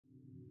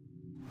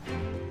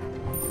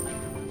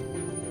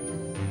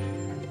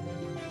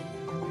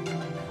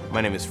My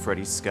name is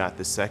Freddie Scott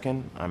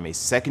II. I'm a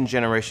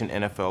second-generation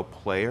NFL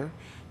player,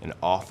 an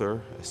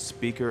author, a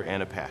speaker,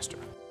 and a pastor.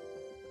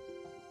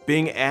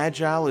 Being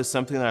agile is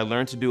something that I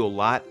learned to do a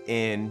lot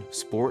in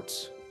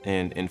sports.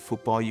 In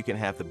football, you can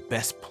have the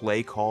best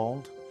play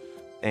called,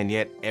 and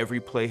yet every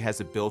play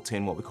has a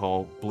built-in what we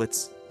call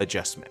blitz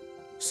adjustment.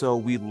 So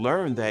we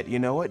learned that, you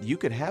know what, you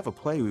could have a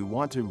play we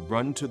want to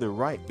run to the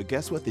right, but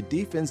guess what? The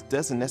defense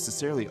doesn't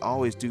necessarily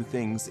always do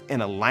things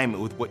in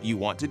alignment with what you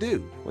want to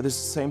do. Well, it's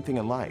the same thing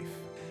in life.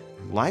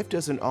 Life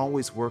doesn't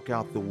always work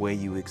out the way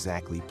you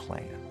exactly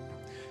plan.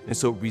 And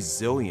so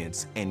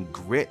resilience and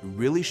grit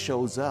really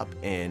shows up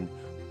in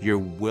your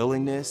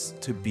willingness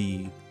to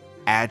be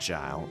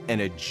agile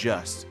and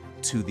adjust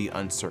to the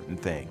uncertain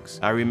things.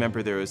 I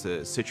remember there was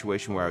a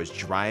situation where I was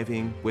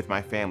driving with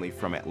my family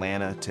from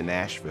Atlanta to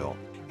Nashville,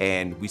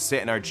 and we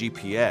set in our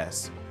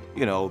GPS,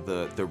 you know,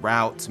 the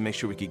route to make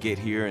sure we could get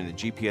here, and the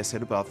GPS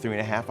said about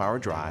 3.5-hour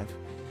drive.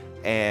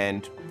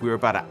 And we were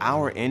about an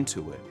hour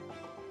into it,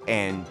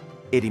 and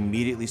it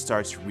immediately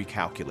starts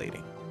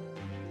recalculating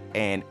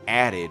and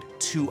added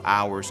 2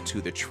 hours to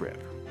the trip.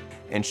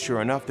 And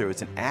sure enough, there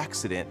was an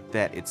accident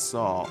that it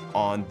saw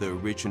on the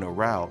original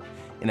route.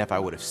 And if I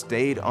would have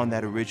stayed on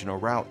that original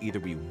route, either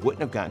we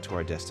wouldn't have gotten to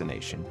our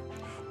destination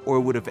or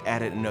it would have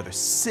added another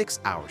 6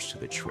 hours to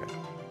the trip.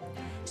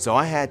 So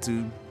I had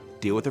to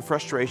deal with the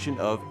frustration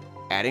of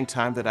adding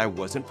time that I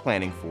wasn't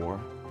planning for,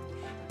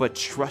 but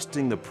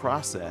trusting the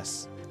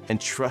process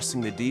and trusting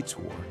the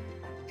detour,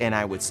 and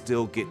I would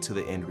still get to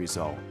the end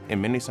result. And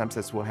many times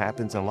that's what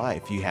happens in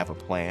life. You have a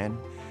plan,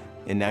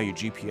 and now your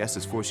GPS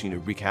is forcing you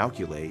to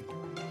recalculate.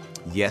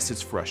 Yes,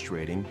 it's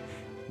frustrating.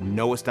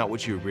 No, it's not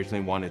what you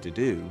originally wanted to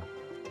do,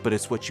 but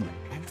it's what you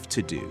have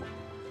to do.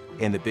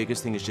 And the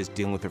biggest thing is just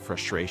dealing with the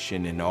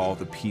frustration and all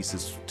the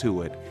pieces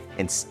to it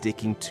and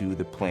sticking to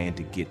the plan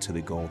to get to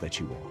the goal that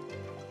you want.